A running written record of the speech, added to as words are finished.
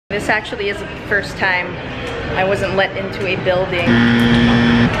This actually is the first time I wasn't let into a building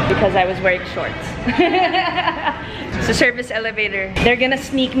because I was wearing shorts. It's a service elevator. They're gonna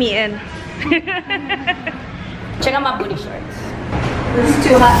sneak me in. Check out my booty shorts. This is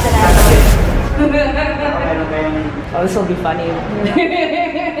too hot tonight. Oh, this will be funny.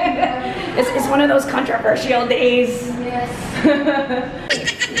 It's one of those controversial days. Yes.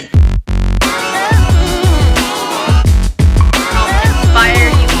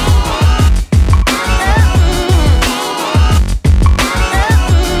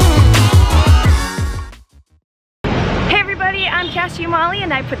 I'm Cassie Umali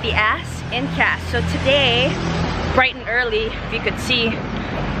and I put the ass in Cass. So today, bright and early, if you could see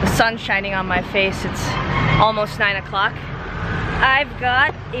the sun shining on my face, it's almost 9 o'clock. I've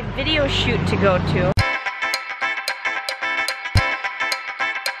got a video shoot to go to.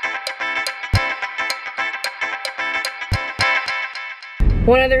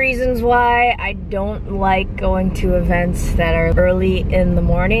 One of the reasons why I don't like going to events that are early in the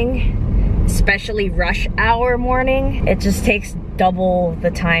morning, especially rush hour morning, it just takes double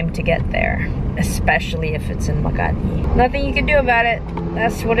the time to get there, especially if it's in Makati. Nothing you can do about it.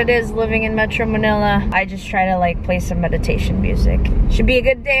 That's what it is living in Metro Manila. I just try to like play some meditation music. Should be a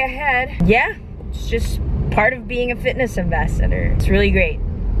good day ahead. Yeah, it's just part of being a fitness ambassador. It's really great.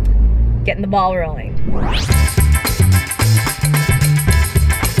 Getting the ball rolling.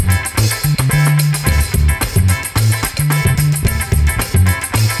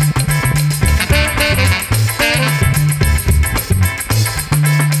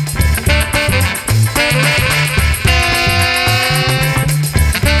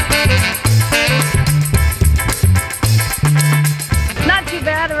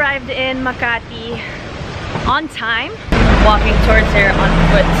 In Makati on time, walking towards there on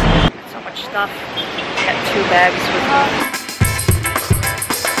foot. So much stuff. Got 2 bags with me.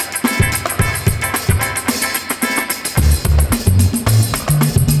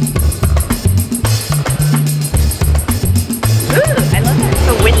 Ooh, I love it. It's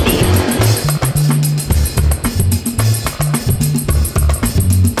so windy.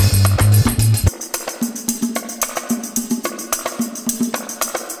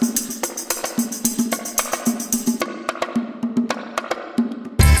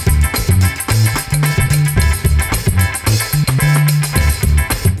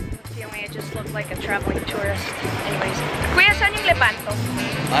 Like a traveling tourist. Anyways. Kuya, saan yung Lepanto?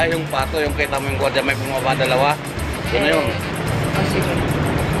 Ah, yung pato, yung kita mo yung kwadya may bumaba dalawa. Yun na yun. Oh, sige.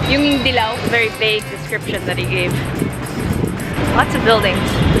 Yung dilaw, very vague description that he gave. Lots of buildings.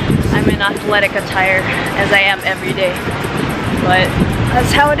 I'm in athletic attire, as I am every day. But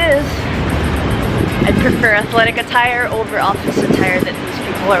that's how it is. I'd prefer athletic attire over office attire that these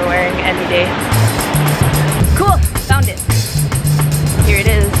people are wearing any day. Cool! Found it. Here it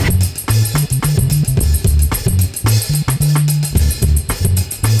is.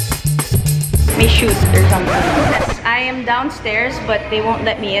 May shoot or something. Yes, I am downstairs, but they won't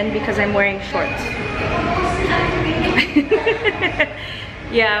let me in because I'm wearing shorts.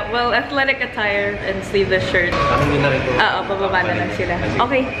 Yeah, well, athletic attire and sleeveless shirt. Bababa na lang sila.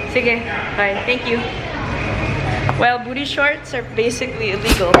 Okay, sige. Bye. Thank you. Well, booty shorts are basically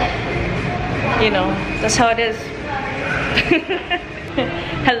illegal. You know, that's how it is.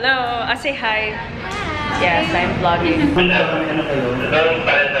 Hello, say hi. Yes, I'm vlogging.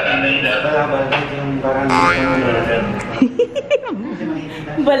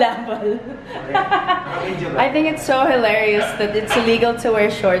 Balabal. I think it's so hilarious that it's illegal to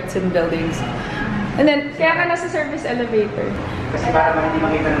wear shorts in buildings. And then, kaya ka nasa service elevator. Kasi para hindi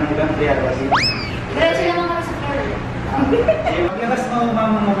makita ng ibang player kasi. Diretso naman kami sa floor.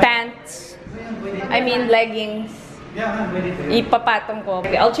 Pants. I mean leggings. Ipapatong ko.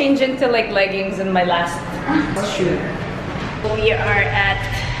 Okay, I'll change into like leggings in my last shoot. We are at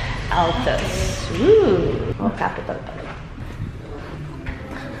Altus. Ooh, oh, capital.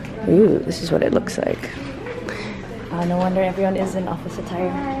 Ooh, this is what it looks like. No wonder everyone is in office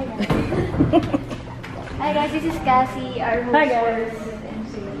attire. Hi guys, this is Cassie, our host. Hi guys.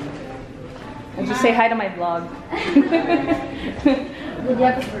 And just say hi to my vlog.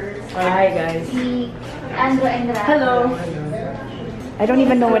 Hi guys. Hello. I don't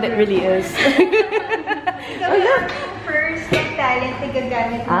even know what it really is. First talent na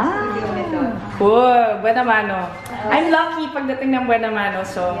gagamit ng studio nito. Cool. Buena mano. I'm lucky pagdating ng buena mano,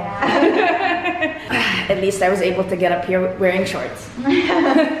 so at least I was able to get up here wearing shorts.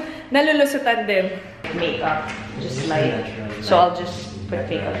 Nalulusutan din. Makeup. Just light. So I'll just put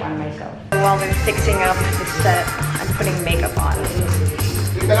makeup on myself. While we're fixing up the set, I'm putting makeup on.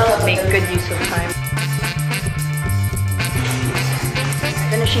 Make good use of time.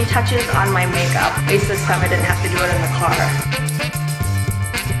 finishing touches on my makeup. At least this time I didn't have to do it in the car.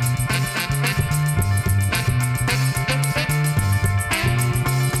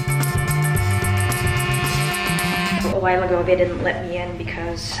 A while ago, they didn't let me in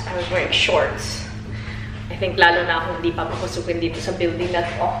because I was wearing shorts. I think lalo na akong hindi pa papasukin dito sa building na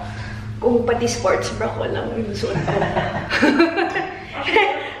to. Kung pati sports bra ko lang yung suot ko.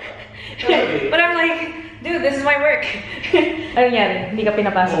 But I'm like, dude, this is my work. Ano yan? Hindi ka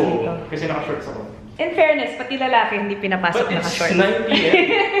pinapasok dito. Kasi naka-shorts ako. In fairness, pati lalaki hindi pinapasok naka-shorts. But it's 9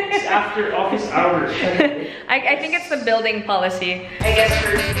 p.m. It's after office hours. I think it's the building policy. I guess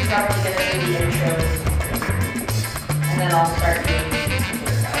we're probably gonna do the intro. And then I'll start doing the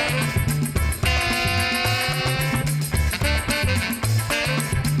workout.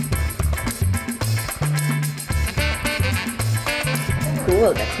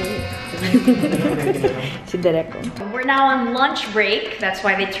 Cool, that's me. Si Dereko. We're now on lunch break. That's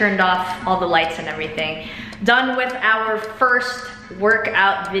why they turned off all the lights and everything. Done with our first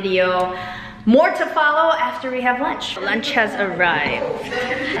workout video. More to follow after we have lunch. Lunch has arrived.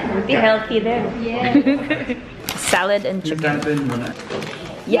 Be healthy there. Yeah. Salad and chicken.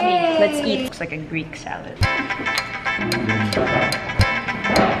 Yummy. Let's eat. Looks like a Greek salad.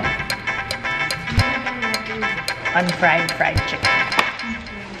 Unfried fried chicken.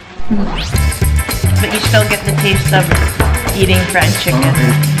 But you still get the taste of eating fried chicken.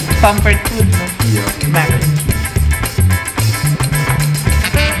 Comfort food, no? Yeah. Mac and cheese.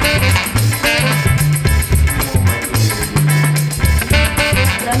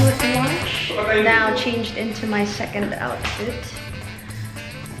 Done with lunch. Now changed into my second outfit.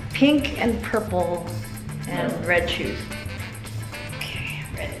 Pink and purple and red shoes. Okay,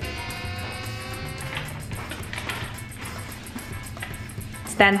 ready.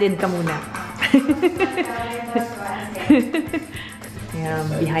 Stand in ka muna. Yeah,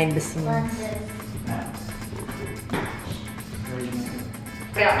 behind the scenes.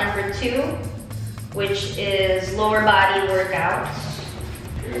 Workout number 2, which is lower body workouts.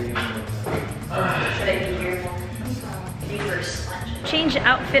 Should I be here? Reverse lunge. Change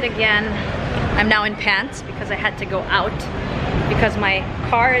outfit again. I'm now in pants because I had to go out because my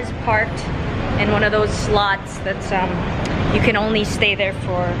car is parked in one of those slots that's you can only stay there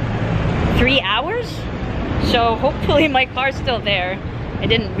for 3 hours. So hopefully my car's still there. I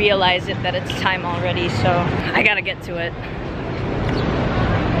didn't realize it that it's time already, so I gotta get to it.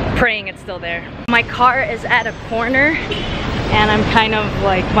 Praying it's still there. My car is at a corner and I'm kind of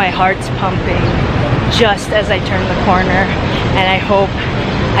like, my heart's pumping just as I turn the corner, and I hope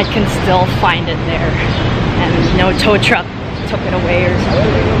I can still find it there and no tow truck took it away or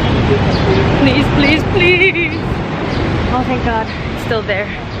something. Please, please, please. Oh, thank God. It's still there.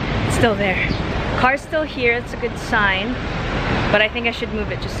 It's still there. Car's still here. It's a good sign. But I think I should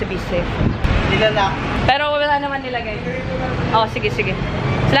move it just to be safe. Pero wala naman nilagay. Oh, sige, sige.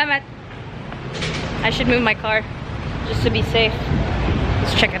 Salamat. I should move my car just to be safe.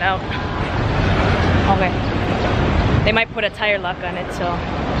 Let's check it out. Okay. They might put a tire lock on it, so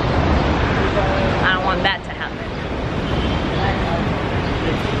I don't want that to happen.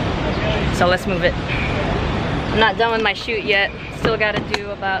 So let's move it. I'm not done with my shoot yet. Still gotta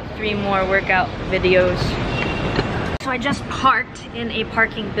do about 3 more workout videos. So I just parked in a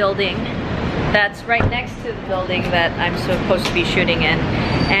parking building that's right next to the building that I'm supposed to be shooting in.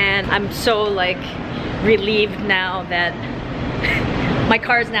 And I'm so like relieved now that my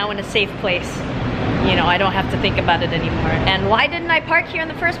car is now in a safe place. You know, I don't have to think about it anymore. And why didn't I park here in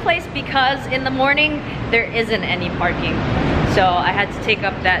the first place? Because in the morning, there isn't any parking. So I had to take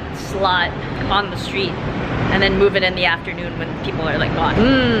up that slot on the street and then move it in the afternoon when people are like gone.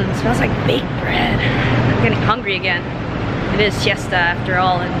 It smells like baked bread. I'm getting hungry again. It is siesta after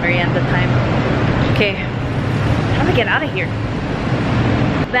all and merienda time. Okay, how do I get out of here?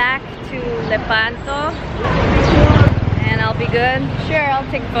 Back to Lepanto and I'll be good. Sure, I'll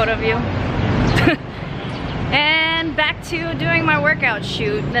take a photo of you. And back to doing my workout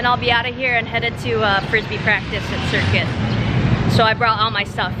shoot. Then I'll be out of here and headed to Frisbee practice at Circuit. So I brought all my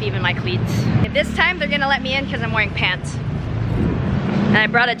stuff, even my cleats. And this time they're gonna let me in because I'm wearing pants. And I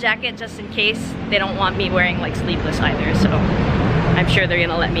brought a jacket just in case. They don't want me wearing like sleeveless either, so I'm sure they're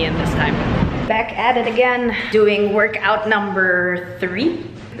gonna let me in this time. Back at it again, doing workout number 3.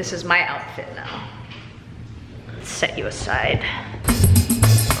 This is my outfit now. Let's set you aside.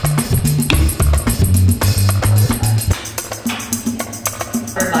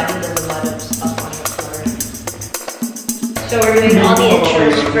 Our body does a lot of stuff on the floor. So we're doing all the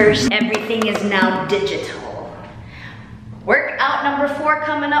intros first. Everything is now digital. Workout number 4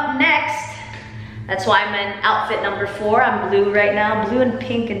 coming up next. That's why I'm in outfit number 4. I'm blue right now, blue and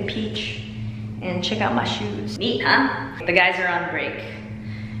pink and peach. And check out my shoes. Neat, huh? The guys are on break.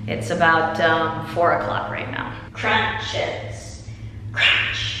 It's about 4 o'clock right now. Crunches,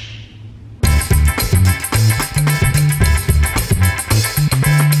 crunch.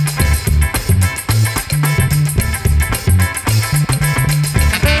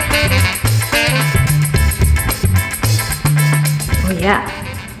 Oh yeah,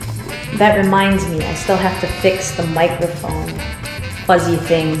 that reminds me, I still have to fix the microphone fuzzy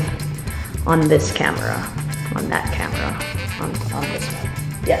thing on this camera, on that camera, on this one.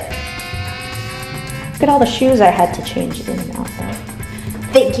 Yeah. Look at all the shoes I had to change in and out of.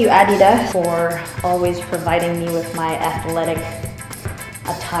 Thank you, Adidas, for always providing me with my athletic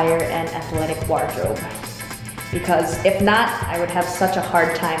attire and athletic wardrobe. Because if not, I would have such a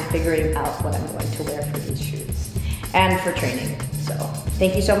hard time figuring out what I'm going to wear for these shoes and for training. So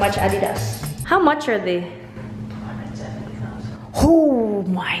thank you so much, Adidas. How much are they? 270,000. Oh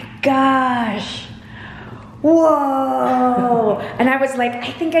my gosh. Whoa. And I was like,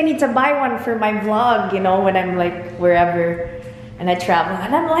 I think I need to buy one for my vlog, you know, when I'm like wherever and I travel.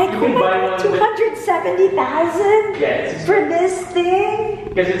 And I'm like, oh my God, 270,000 for this thing?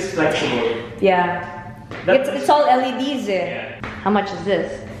 Because it's flexible. Yeah. It's all LEDs in. Yeah. How much is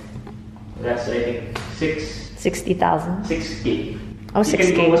this? That's I think 60,000. 6K. Oh, You can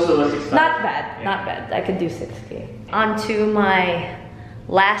 6K. go as low as 6,000. Not bad, Yeah. not bad. I could do 6K. On to my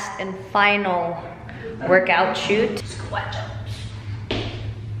last and final workout shoot. Squat jumps.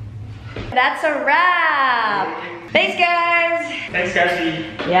 That's a wrap. Thanks, guys. Thanks, Cassie.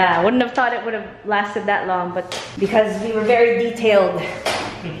 Yeah, I wouldn't have thought it would have lasted that long, but because we were very detailed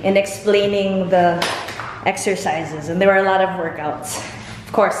in explaining the exercises, and there were a lot of workouts.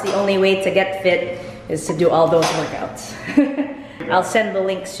 Of course, the only way to get fit is to do all those workouts. I'll send the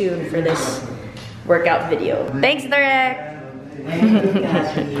link soon for this workout video. Thanks, Derek.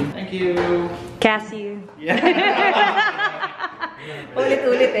 Thank you. Cassie.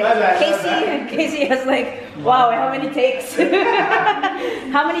 Ulit-ulit eh. Casey has like, wow, how many takes?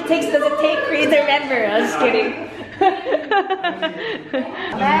 How many takes does it take for you to remember? I was kidding.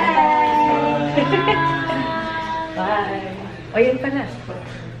 Bye. Bye. Oh, yun pala.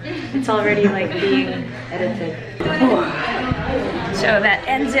 It's already like being edited. So that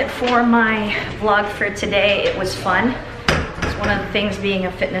ends it for my vlog for today. It was fun. It's one of the things being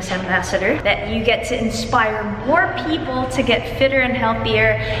a fitness ambassador, that you get to inspire more people to get fitter and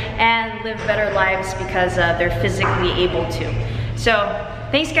healthier and live better lives because they're physically able to. So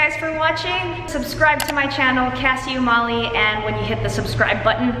thanks guys for watching. Subscribe to my channel, Cassie Umali, and when you hit the subscribe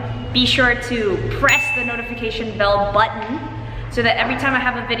button, be sure to press the notification bell button so that every time I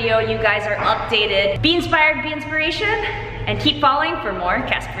have a video, you guys are updated. Be inspired, be inspiration, and keep following for more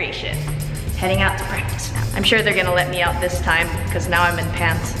cASSpiration. Heading out to practice now. I'm sure they're gonna let me out this time because now I'm in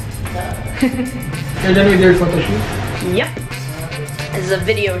pants. You're done with your photo shoot? Yep. This is a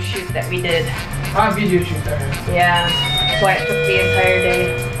video shoot that we did. Video shoot. Yeah, that's why it took the entire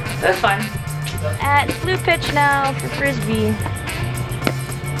day. That was fun. At blue pitch now for Frisbee.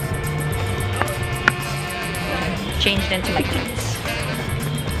 Changed into my cleats.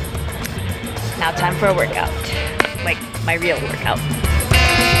 Now time for a workout. Like my real workout.